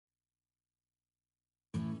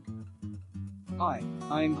Hi,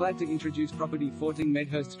 I am glad to introduce property 14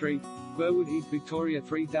 Medhurst Street, Burwood, East Victoria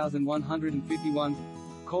 3151.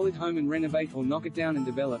 Call it home and renovate or knock it down and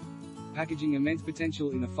develop. Packaging immense potential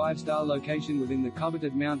in a 5-star location within the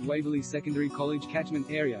coveted Mount Waverley Secondary College catchment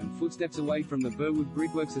area and footsteps away from the Burwood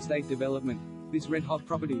Brickworks estate development, this red-hot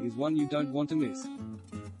property is one you don't want to miss.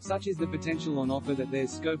 Such is the potential on offer that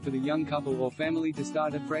there's scope for the young couple or family to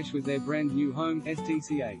start afresh with their brand new home,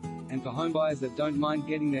 STCA. And for homebuyers that don't mind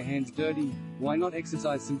getting their hands dirty, why not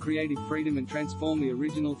exercise some creative freedom and transform the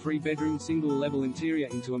original 3-bedroom single-level interior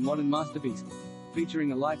into a modern masterpiece,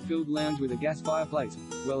 featuring a light-filled lounge with a gas fireplace,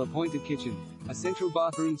 well-appointed kitchen, a central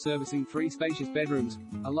bathroom servicing 3 spacious bedrooms,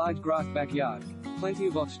 a large grassed backyard, plenty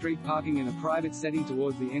of off-street parking and a private setting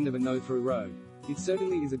towards the end of a no-through road. It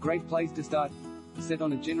certainly is a great place to start. Set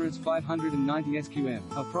on a generous 590 SQM,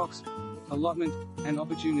 approx. allotment, an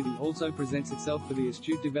opportunity also presents itself for the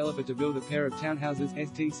astute developer to build a pair of townhouses,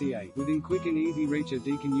 STCA, within quick and easy reach of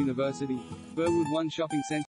Deakin University, Burwood 1 Shopping Centre.